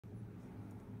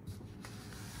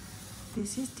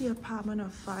This is the apartment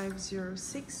of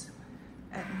 506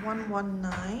 at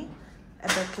 119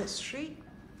 Bercakap Street.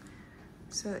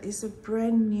 So it's a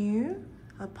brand new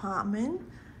apartment.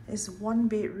 It's 1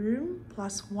 bedroom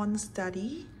plus 1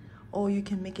 study, or you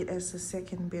can make it as a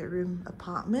 2nd bedroom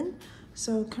apartment.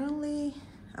 So currently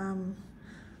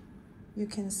you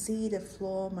can see the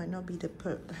floor might not be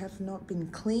have not been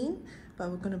cleaned, but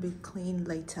we're going to be cleaned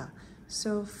later.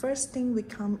 So first thing we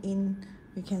come in,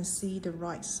 we can see the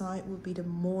right side will be the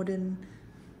modern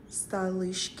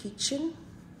stylish kitchen.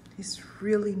 It's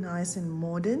really nice and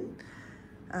modern.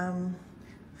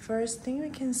 First thing we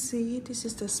can see, this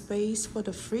is the space for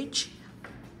the fridge.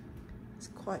 It's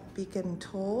quite big and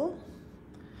tall.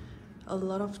 A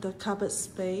lot of the cupboard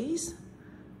space.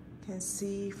 You can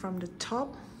see from the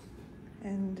top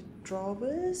and the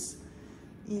drawers.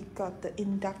 You got the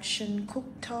induction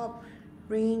cooktop,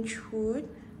 range hood,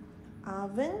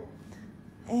 oven,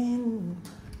 and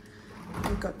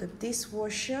you got the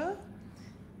dishwasher,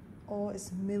 or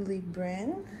it's Millie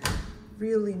brand.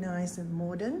 Really nice and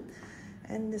modern.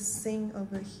 And the sink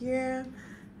over here,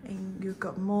 and you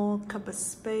got more cupboard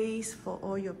space for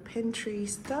all your pantry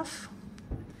stuff.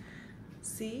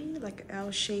 See, like an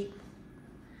L-shaped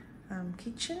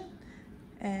kitchen,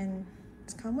 and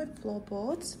it's come with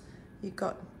floorboards. You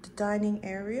got the dining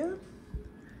area,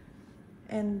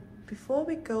 and before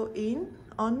we go in,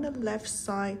 on the left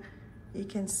side, you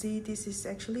can see this is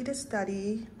actually the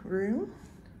study room.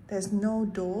 There's no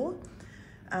door.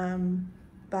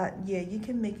 But yeah, you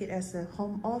can make it as a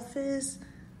home office,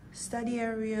 study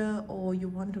area, or you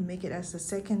want to make it as a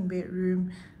 2nd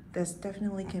bedroom. That's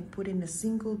definitely can put in a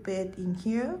single bed in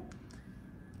here.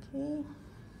 Okay,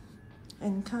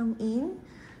 and come in.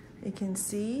 You can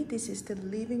see this is the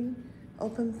living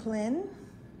open plan,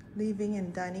 living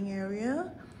and dining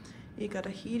area. You got a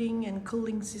heating and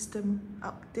cooling system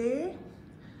up there.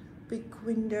 Big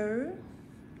window,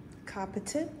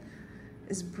 carpeted.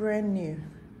 It's brand new.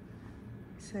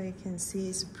 So you can see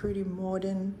it's a pretty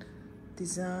modern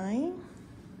design.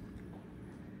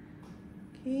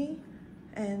 Okay,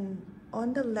 and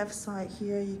on the left side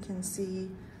here, you can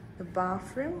see the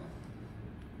bathroom.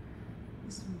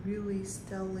 It's really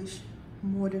stylish,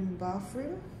 modern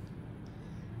bathroom.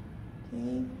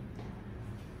 Okay,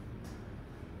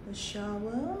 the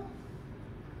shower.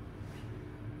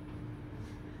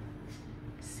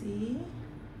 See?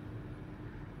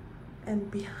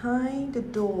 And behind the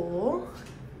door,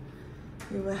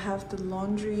 you will have the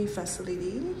laundry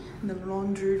facility, the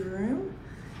laundry room.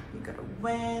 You got a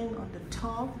van on the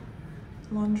top,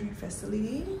 laundry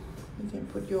facility. You can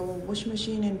put your wash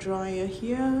machine and dryer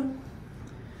here.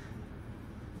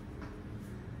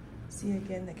 See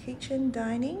again the kitchen,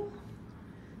 dining,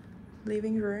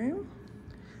 living room.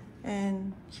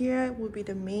 And here will be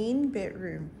the main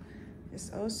bedroom.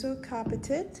 It's also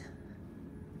carpeted,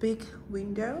 big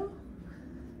window.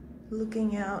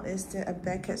 Looking out is the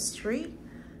Bercakap Street.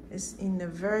 It's in a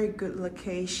very good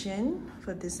location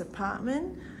for this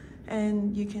apartment.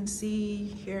 And you can see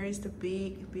here is the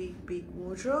big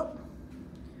wardrobe.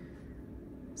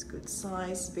 It's good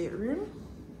sized bedroom.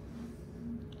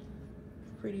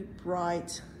 Pretty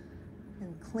bright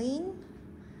and clean.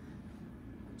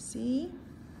 See?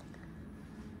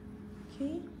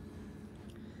 Okay.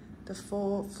 The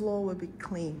floor will be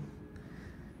clean.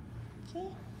 Okay.